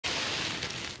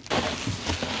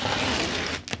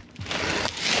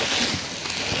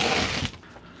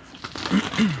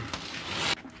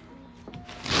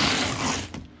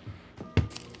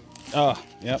Oh,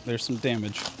 yep, there's some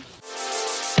damage.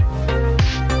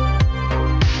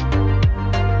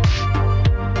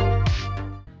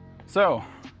 So,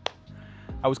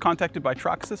 I was contacted by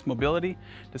Troxus Mobility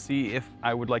to see if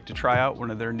I would like to try out one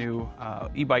of their new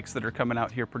e-bikes that are coming out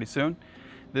here pretty soon.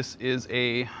 This is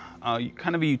a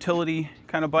kind of a utility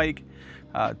kind of bike,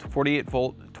 48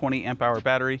 volt, 20 amp hour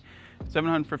battery,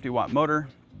 750 watt motor,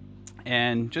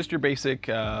 and just your basic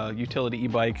utility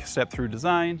e-bike, Step-Thru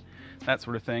design, that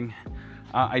sort of thing.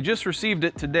 I just received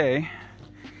it today,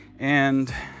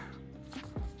 and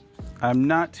I'm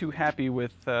not too happy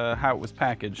with how it was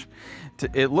packaged.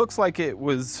 It looks like it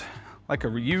was like a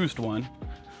reused one.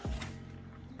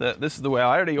 This is the way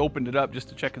I already opened it up just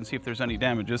to check and see if there's any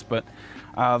damages, but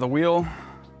the wheel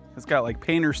has got like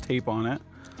painter's tape on it,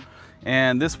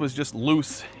 and this was just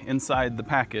loose inside the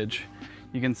package.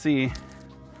 You can see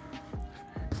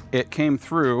it came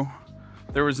through.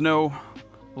 There was no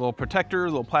little protector,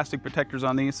 little plastic protectors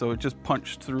on these, so it just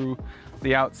punched through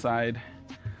the outside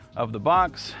of the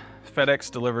box.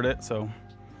 FedEx delivered it, so.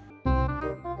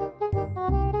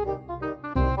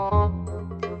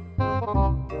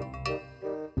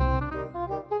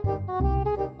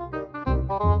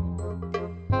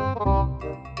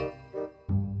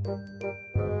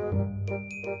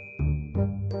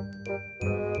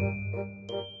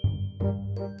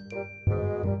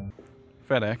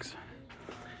 FedEx.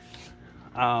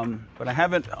 But I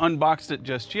haven't unboxed it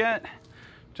just yet,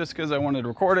 just because I wanted to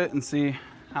record it and see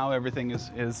how everything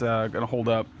is gonna hold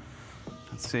up.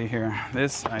 Let's see here.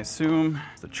 This, I assume,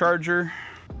 is the charger.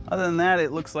 Other than that,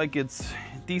 it looks like it's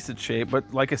decent shape,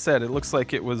 but like I said, it looks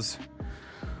like it was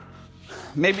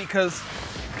maybe because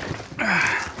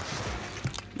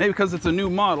it's a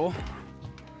new model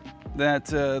that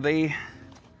they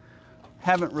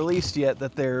haven't released yet,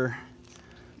 that they're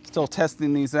still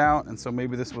testing these out, and so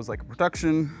maybe this was like a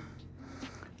production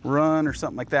run or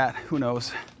something like that. Who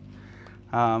knows?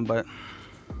 But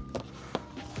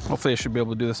hopefully I should be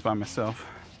able to do this by myself.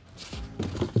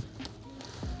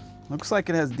 Looks like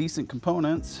it has decent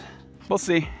components. We'll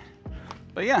see.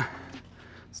 But yeah,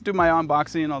 let's do my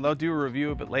unboxing. I'll do a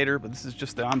review of it later, but this is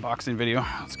just the unboxing video.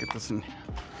 Let's get this in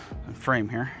frame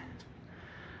here.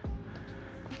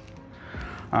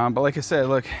 But like I said,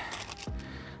 look,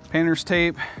 painter's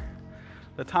tape.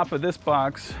 The top of this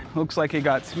box looks like it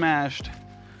got smashed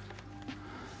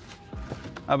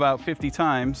about 50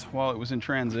 times while it was in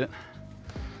transit.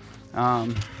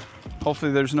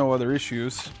 Hopefully there's no other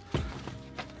issues.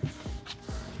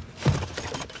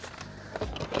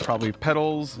 Probably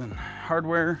pedals and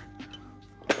hardware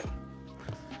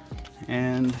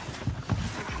and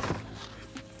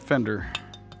fender,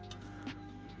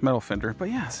 metal fender. But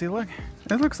yeah, see, look,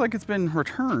 it looks like it's been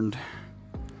returned.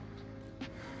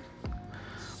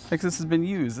 Like this has been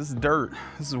used. This is dirt.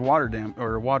 This is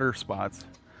water spots.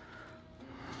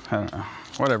 I don't know,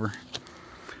 whatever.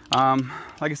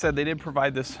 Like I said, they did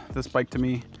provide this bike to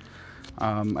me.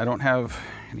 I don't have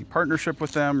any partnership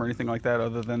with them or anything like that,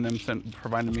 other than them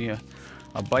providing me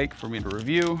a bike for me to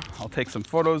review. I'll take some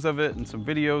photos of it and some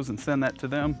videos and send that to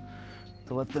them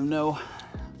to let them know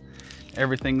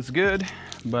everything's good.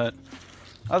 But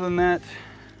other than that,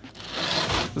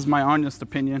 this is my honest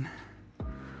opinion.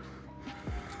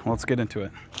 Let's get into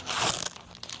it.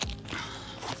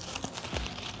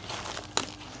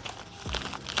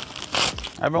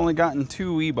 I've only gotten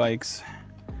 2 e-bikes.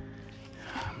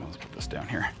 Let's put this down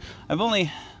here. I've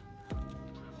only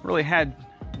really had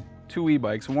 2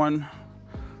 e-bikes. One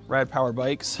Rad Power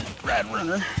Bikes, Rad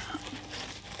Runner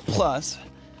Plus,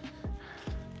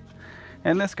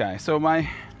 and this guy. So my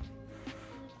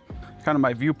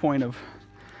viewpoint of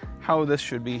how this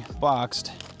should be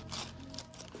boxed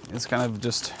is kind of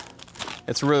just,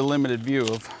 it's a really limited view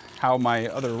of how my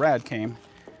other Rad came.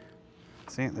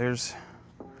 See, there's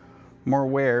more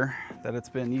wear that it's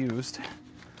been used,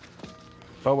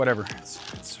 but whatever,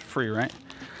 it's free, right?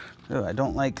 Oh, I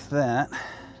don't like that.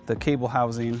 The cable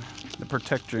housing, the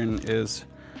protection is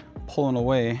pulling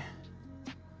away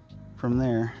from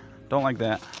there. Don't like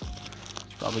that.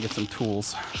 Should probably get some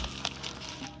tools.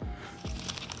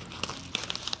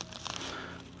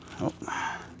 Oh,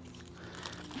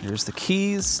 there's the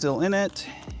keys still in it,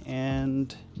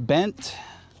 and bent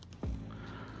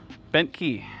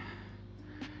key.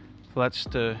 So that's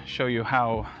to show you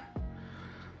how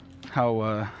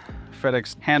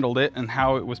FedEx handled it and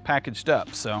how it was packaged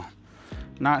up. So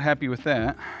not happy with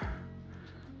that.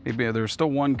 Maybe there's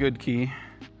still one good key.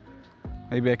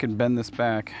 Maybe I can bend this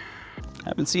back.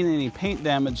 Haven't seen any paint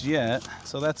damage yet,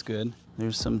 so that's good.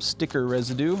 There's some sticker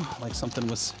residue, like something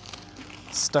was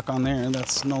stuck on there and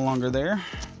that's no longer there.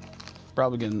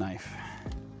 Probably get a knife.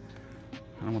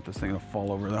 I don't want this thing to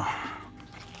fall over though.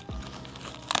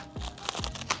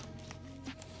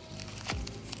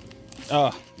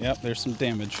 Oh, yep, there's some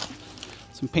damage.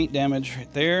 Some paint damage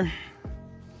right there.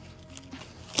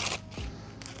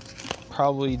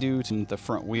 Probably due to the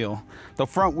front wheel. The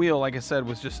front wheel, like I said,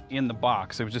 was just in the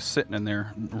box. It was just sitting in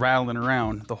there, rattling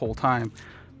around the whole time.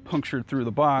 Punctured through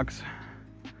the box.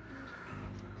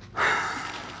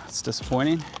 It's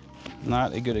disappointing.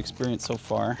 Not a good experience so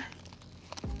far.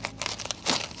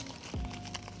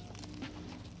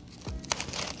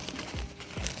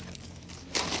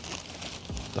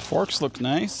 The forks look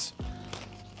nice.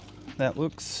 That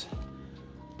looks,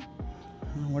 I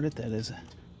don't know what that is.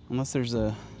 Unless there's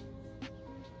a,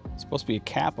 it's supposed to be a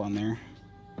cap on there.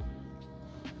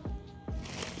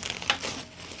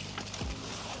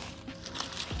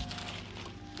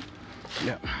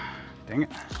 Yep. Dang it.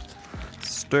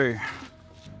 Stay.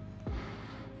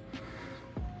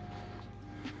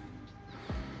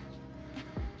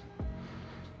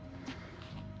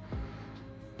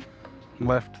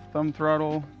 Left thumb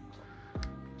throttle.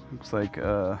 Looks like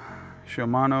a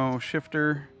Shimano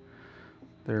shifter.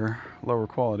 Their lower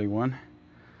quality one.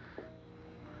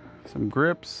 Some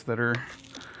grips that are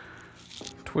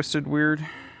twisted weird.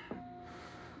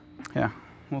 Yeah,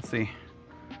 we'll see.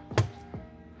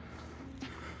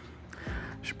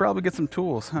 Should probably get some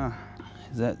tools, huh?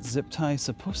 Is that zip tie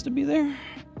supposed to be there?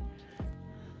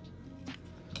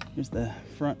 Here's the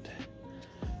front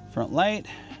light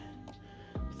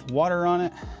with water on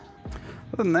it.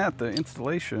 Other than that, the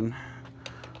installation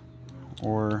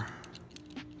or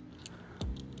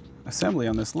assembly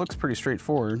on this looks pretty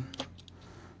straightforward.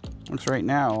 Looks right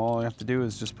now, all I have to do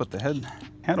is just put the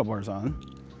handlebars on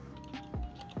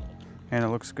and it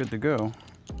looks good to go.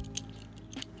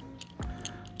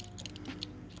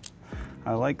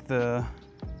 I like the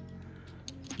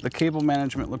cable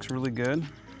management looks really good.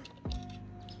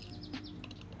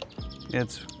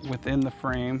 It's within the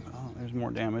frame. Oh, there's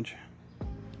more damage.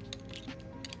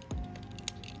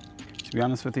 To be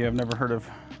honest with you, I've never heard of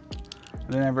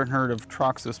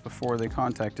Troxus before they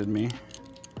contacted me.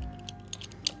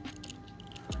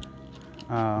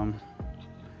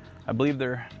 I believe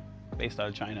they're based out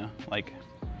of China, like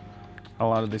a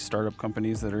lot of these startup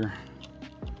companies that are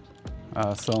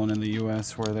selling in the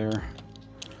US, where their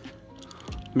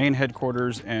main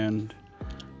headquarters and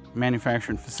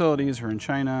manufacturing facilities are in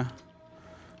China,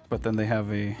 but then they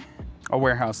have a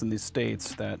warehouse in these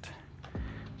states that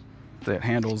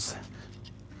handles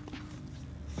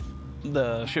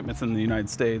the shipments in the United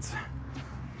States.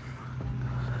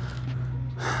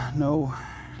 No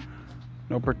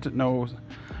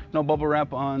bubble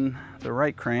wrap on the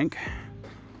right crank.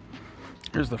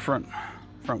 Here's the front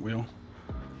wheel.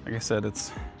 Like I said,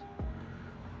 it's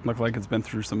looked like it's been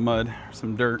through some mud,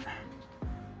 some dirt.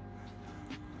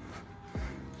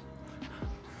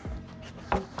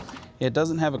 It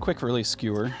doesn't have a quick release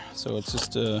skewer, so it's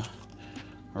just a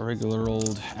regular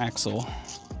old axle.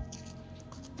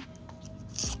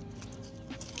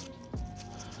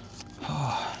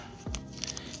 Oh,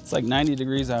 it's like 90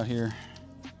 degrees out here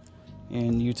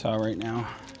in Utah right now,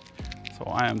 so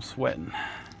I am sweating.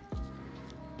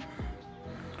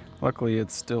 Luckily,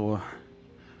 it's still an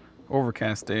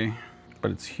overcast day,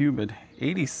 but it's humid.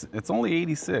 It's only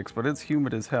 86, but it's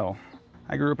humid as hell.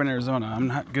 I grew up in Arizona. I'm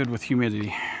not good with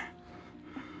humidity.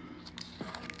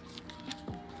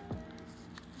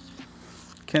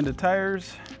 Kenda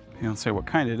tires. You don't say what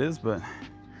kind it is, but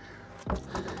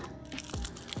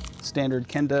standard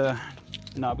Kenda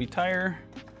knobby tire.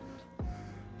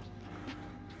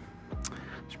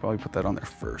 Should probably put that on there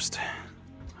first.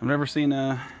 I've never seen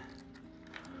a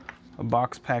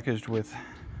box packaged with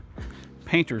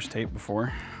painter's tape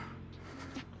before.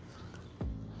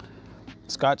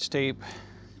 Scotch tape,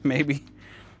 maybe.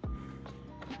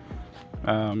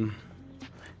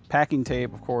 Packing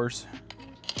tape, of course.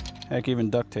 Heck, even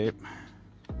duct tape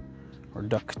or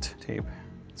duct tape.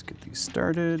 Let's get these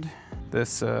started.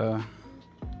 This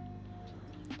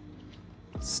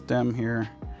stem here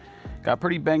got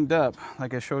pretty banged up,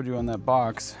 like I showed you on that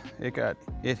box. It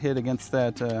hit against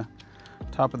that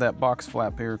top of that box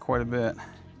flap here quite a bit.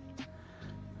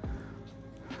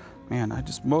 Man, I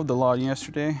just mowed the lawn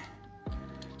yesterday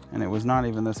and it was not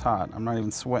even this hot. I'm not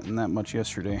even sweating that much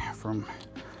yesterday from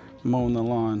mowing the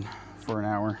lawn for an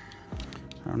hour.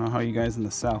 I don't know how you guys in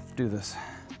the South do this.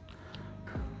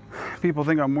 People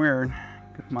think I'm weird.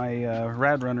 My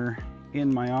rad runner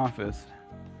in my office.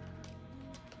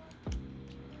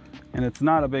 And it's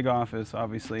not a big office,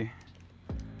 obviously.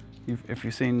 If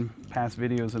you've seen past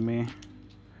videos of me,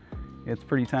 it's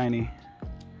pretty tiny.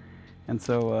 And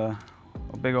so a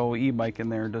big old e-bike in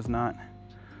there does not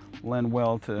lend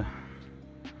well to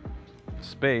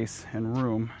space and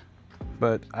room,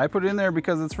 but I put it in there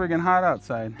because it's friggin' hot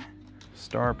outside.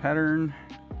 Star pattern.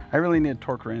 I really need a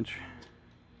torque wrench.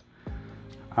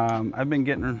 I've been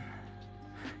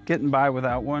getting by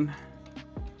without one,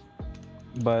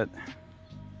 but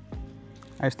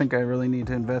I just think I really need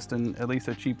to invest in at least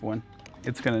a cheap one.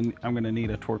 I'm gonna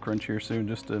need a torque wrench here soon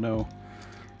just to know,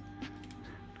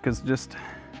 because just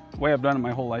the way I've done it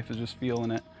my whole life is just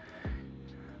feeling it.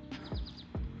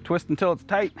 Twist until it's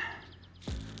tight.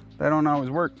 That don't always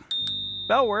work.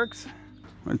 Bell works.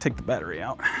 I'm gonna take the battery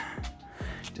out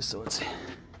just so it's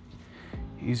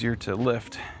easier to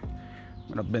lift. I'm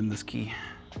gonna bend this key.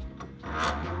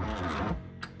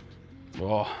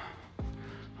 Well,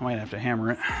 I might have to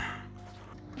hammer it.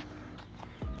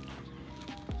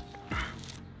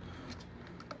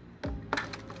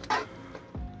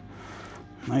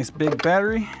 Nice big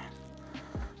battery.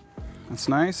 That's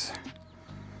nice.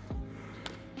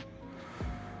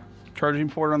 Charging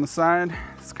port on the side.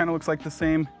 This kind of looks like the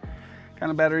same kind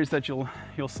of batteries that you'll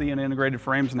see in integrated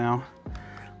frames now,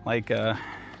 like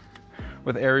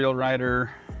with Aerial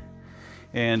Rider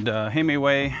and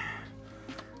Hemiway.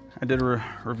 I did a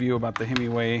review about the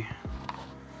Hemiway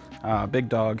Big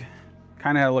Dog.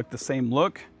 Kind of had like the same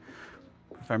look.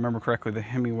 If I remember correctly, the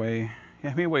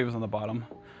Hemiway was on the bottom.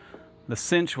 The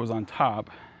Cinch was on top.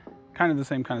 Kind of the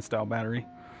same kind of style battery.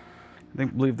 I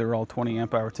believe they're all 20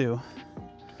 amp hour too.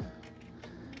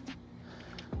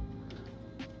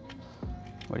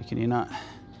 Wait, can you not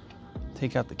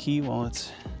take out the key while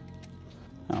it's...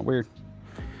 Oh, weird.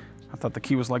 I thought the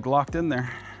key was like locked in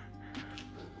there.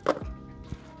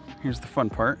 Here's the fun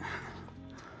part.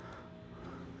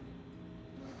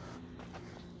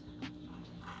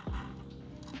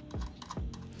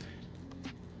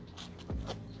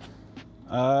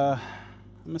 I'm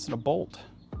missing a bolt.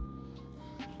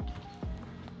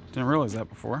 Didn't realize that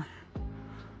before.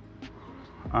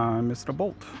 I missed a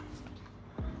bolt.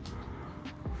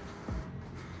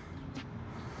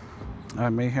 I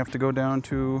may have to go down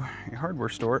to a hardware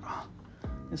store.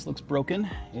 This looks broken.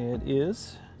 It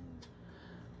is.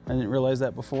 I didn't realize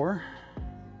that before.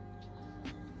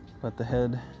 But the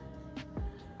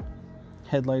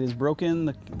headlight is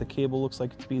broken. The cable looks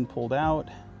like it's being pulled out.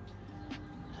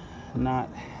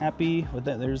 Not happy with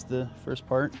that. There's the first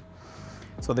part.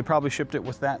 So they probably shipped it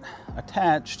with that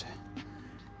attached,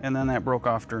 and then that broke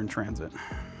off during transit.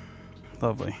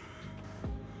 Lovely.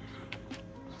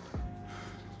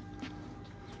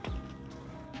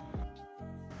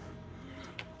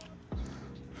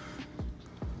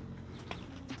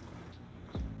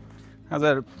 How's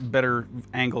that a better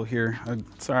angle here?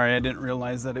 Sorry, I didn't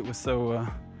realize that it was so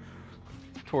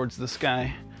towards the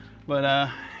sky. But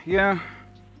yeah,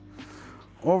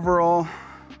 overall,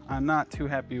 I'm not too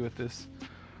happy with this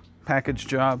package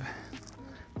job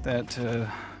that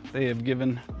they have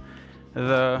given.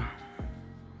 As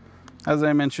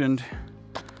I mentioned,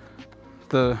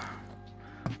 the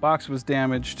box was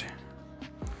damaged.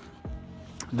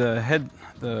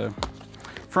 The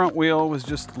front wheel was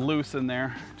just loose in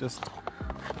there, just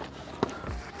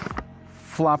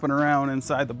flopping around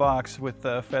inside the box with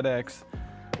FedEx.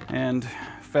 And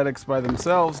FedEx by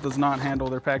themselves does not handle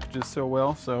their packages so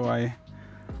well, so I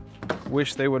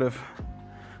wish they would have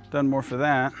done more for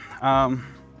that.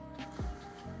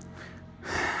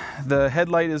 The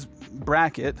headlight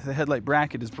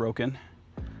bracket is broken,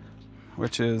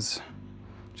 which is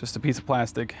just a piece of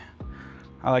plastic.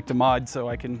 I like to mod so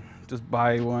I can just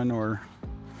buy one or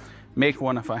make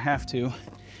one if I have to.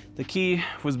 The key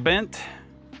was bent.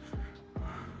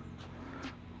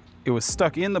 It was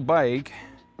stuck in the bike,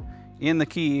 in the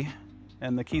key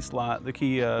and the key slot, the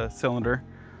key cylinder,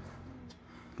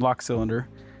 lock cylinder,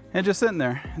 and just sitting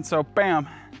there. And so bam,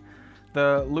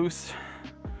 the loose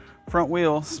front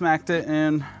wheel smacked it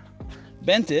and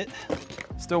bent it.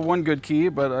 Still one good key,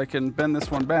 but I can bend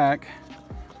this one back.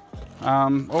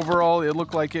 Overall, it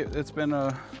looked like it's been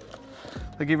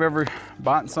like you've ever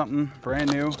bought something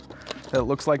brand new that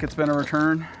looks like it's been a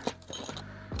return.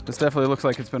 This definitely looks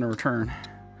like it's been a return.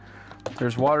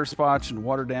 There's water spots and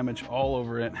water damage all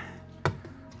over it,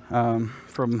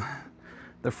 from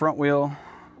the front wheel,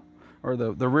 or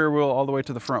the rear wheel, all the way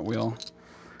to the front wheel.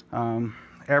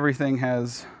 Everything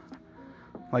has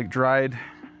like dried,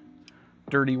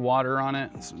 dirty water on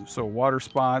it, so water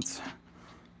spots.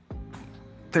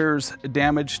 There's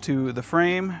damage to the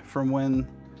frame from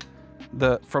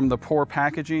the poor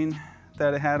packaging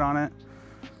that it had on it.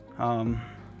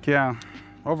 Yeah,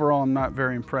 overall, I'm not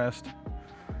very impressed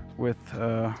with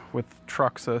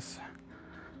Troxus.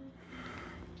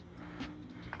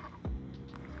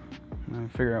 I'm gonna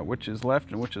figure out which is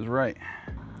left and which is right.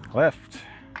 Left.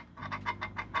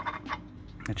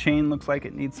 The chain looks like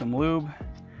it needs some lube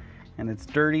and it's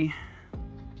dirty.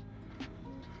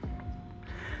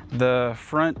 The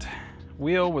front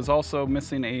wheel was also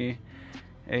missing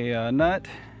a nut.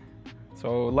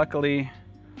 So luckily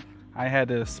I had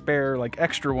a spare like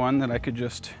extra one that I could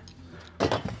just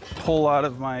pull out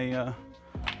of my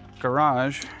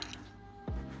garage.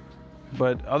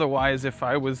 But otherwise, if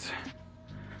I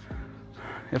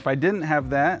didn't have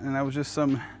that and I was just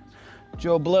some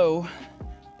Joe Blow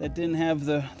that didn't have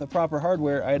the proper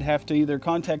hardware, I'd have to either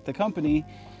contact the company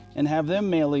and have them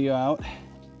mail you out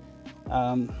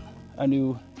a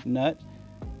new nut,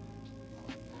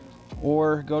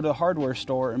 or go to the hardware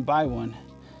store and buy one.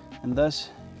 And thus,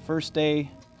 first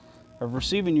day of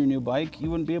receiving your new bike,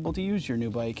 you wouldn't be able to use your new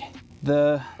bike.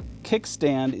 The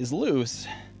kickstand is loose,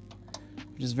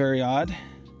 which is very odd.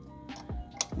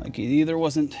 Like it either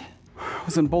wasn't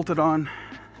bolted on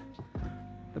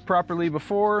properly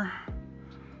before,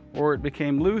 or it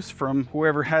became loose from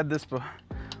whoever had this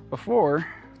before.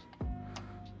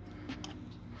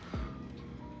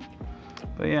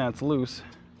 But yeah, it's loose.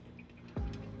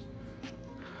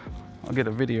 I'll get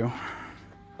a video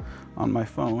on my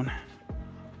phone.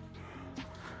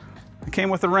 It came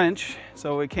with a wrench,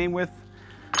 so it came with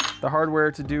the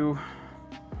hardware to do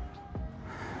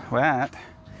that.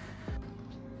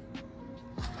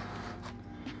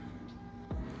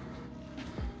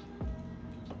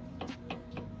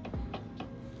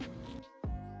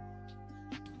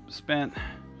 Spent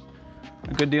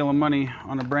a good deal of money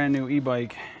on a brand new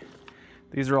e-bike.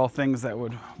 These are all things that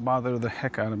would bother the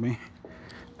heck out of me.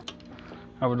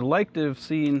 I would like to have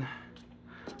seen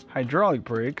hydraulic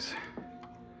brakes.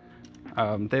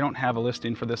 They don't have a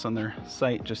listing for this on their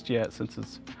site just yet, since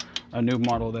it's a new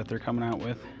model that they're coming out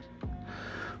with.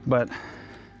 But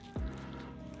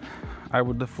I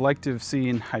would have liked to have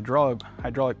seen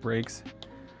hydraulic brakes.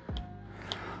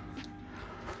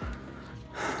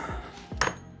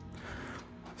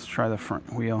 Let's try the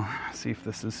front wheel, see if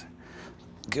this is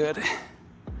good.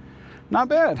 Not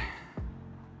bad.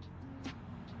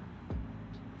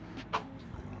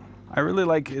 I really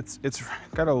like it's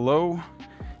got a low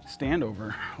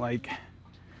standover. Like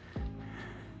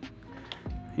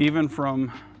even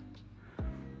from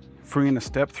freeing a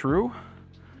Step-Thru,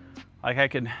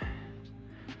 like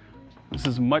this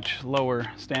is much lower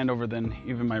standover than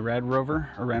even my Rad Rover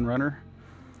or Ran Runner.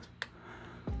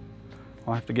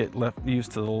 I'll have to get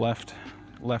used to the left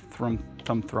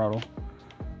thumb throttle.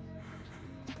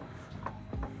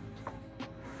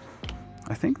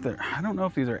 I think I don't know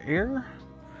if these are air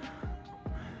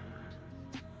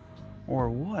or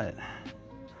what.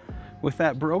 With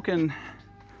that broken,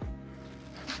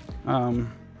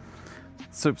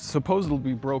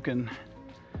 supposedly broken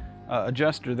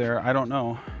adjuster there, I don't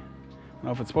know. I don't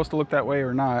know if it's supposed to look that way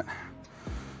or not,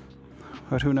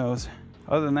 but who knows.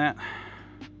 Other than that,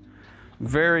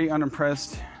 very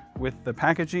unimpressed with the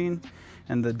packaging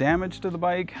and the damage to the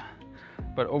bike.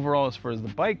 But overall, as far as the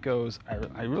bike goes,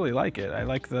 I really like it. I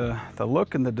like the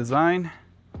look and the design.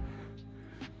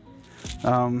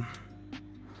 I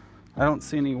don't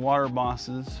see any water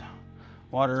bosses,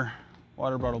 water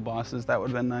bottle bosses. That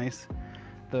would have been nice.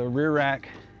 The rear rack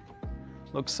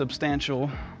looks substantial.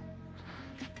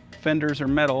 Fenders are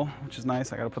metal, which is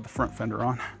nice. I gotta put the front fender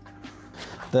on.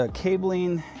 The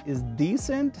cabling is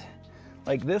decent.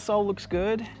 Like this all looks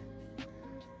good,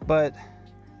 but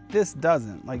this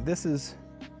doesn't. Like this is,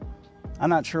 I'm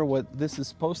not sure what this is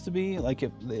supposed to be. Like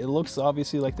it looks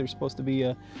obviously like there's supposed to be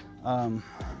a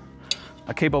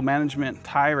cable management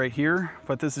tie right here,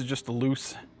 but this is just a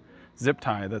loose zip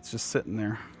tie that's just sitting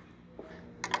there.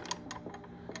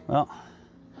 Well,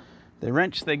 the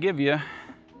wrench they give you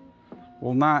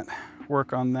will not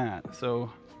work on that.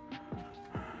 So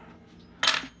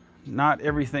not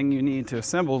everything you need to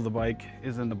assemble the bike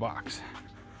is in the box.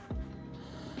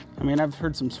 I mean, I've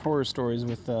heard some horror stories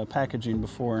with packaging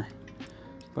before,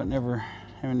 but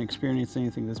haven't experienced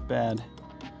anything this bad.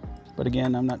 But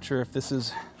again, I'm not sure if this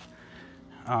is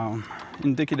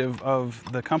indicative of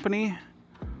the company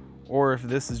or if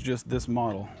this is just this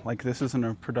model. Like this isn't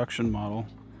a production model,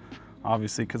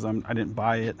 obviously, because I didn't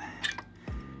buy it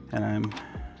and I'm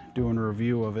doing a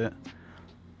review of it.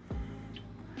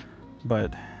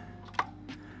 But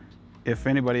if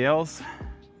anybody else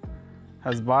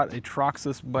has bought a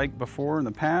Troxus bike before in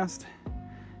the past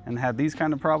and had these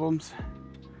kind of problems,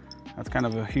 that's kind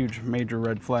of a huge major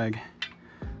red flag.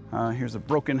 Here's a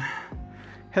broken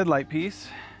headlight piece.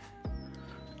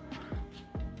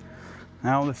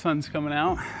 Now the sun's coming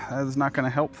out. That is not going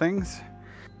to help things.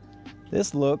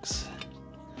 This looks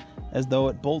as though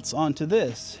it bolts onto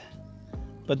this,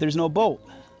 but there's no bolt.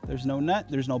 There's no nut,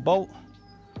 there's no bolt.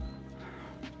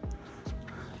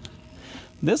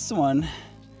 This one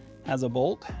has a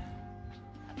bolt.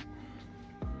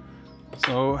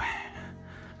 So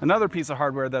another piece of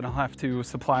hardware that I'll have to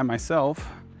supply myself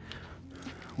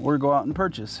or go out and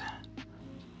purchase.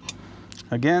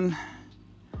 Again,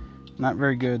 not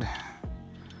very good.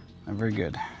 Not very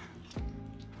good.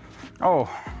 Oh,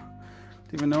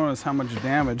 didn't even notice how much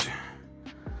damage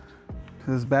to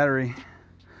this battery.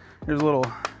 There's a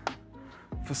little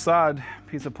facade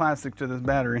piece of plastic to this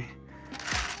battery.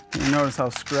 You notice how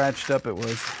scratched up it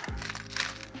was.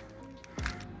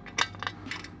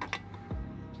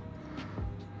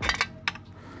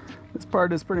 This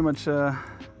part is pretty much,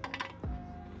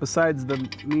 besides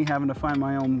me having to find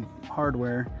my own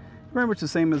hardware, very much the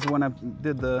same as when I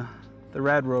did the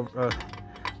Rad Rover,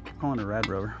 I'm calling it Rad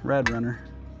Rover, Rad Runner.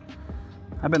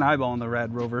 I've been eyeballing the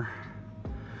Rad Rover,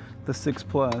 the 6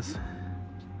 Plus.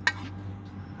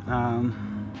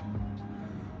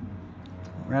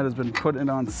 Rad has been putting it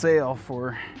on sale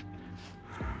for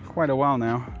quite a while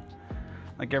now.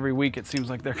 Like every week it seems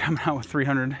like they're coming out with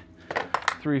 $300,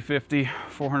 $350,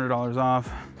 $400 off.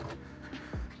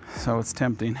 So it's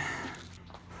tempting.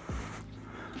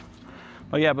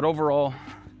 But yeah, but overall,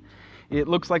 it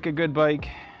looks like a good bike.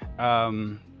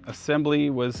 Assembly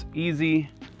was easy.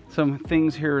 Some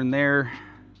things here and there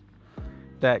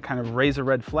that kind of raise a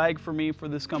red flag for me for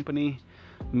this company,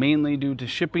 mainly due to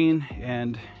shipping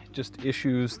and just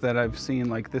issues that I've seen.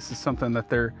 Like, this is something that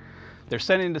they're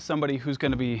sending to somebody who's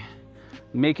going to be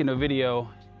making a video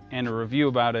and a review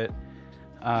about it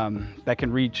that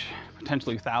can reach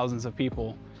potentially thousands of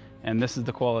people, and this is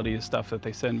the quality of stuff that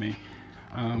they send me.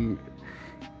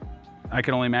 I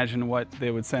can only imagine what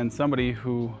they would send somebody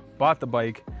who bought the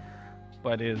bike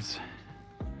but is,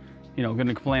 you know, going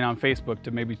to complain on Facebook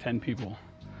to maybe 10 people.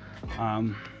 I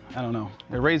don't know.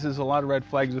 It raises a lot of red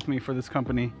flags with me for this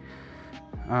company.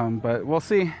 But we'll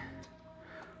see.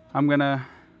 I'm gonna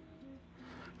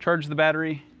charge the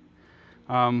battery,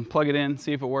 plug it in,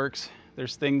 see if it works.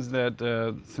 There's things that,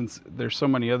 since there's so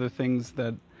many other things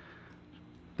that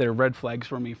they're red flags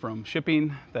for me from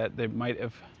shipping, that they might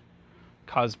have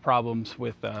caused problems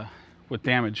with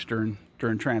damage during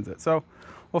transit. So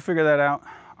we'll figure that out.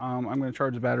 I'm gonna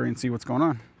charge the battery and see what's going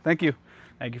on. Thank you.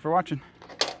 Thank you for watching.